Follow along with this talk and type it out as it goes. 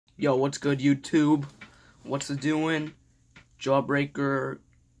Yo, what's good, YouTube? What's the doing? Jawbreaker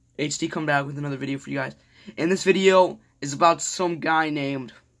HD come back with another video for you guys. And this video is about some guy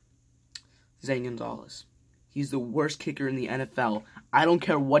named Zane Gonzalez. He's the worst kicker in the NFL. I don't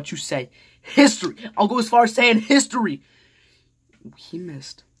care what you say. History. I'll go as far as saying history. He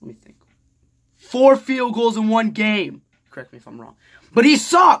missed, let me think, 4 field goals in one game. Correct me if I'm wrong. But he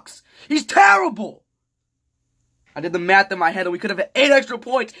sucks. He's terrible. I did the math in my head and we could have had 8 extra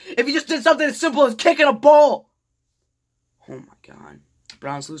points if he just did something as simple as kicking a ball. Oh my God.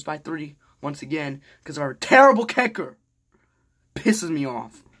 Browns lose by 3 once again because of our terrible kicker. Pisses me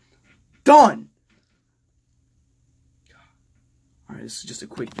off. Done. Alright, this is just a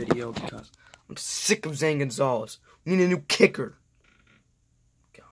quick video because I'm sick of Zane Gonzalez. We need a new kicker.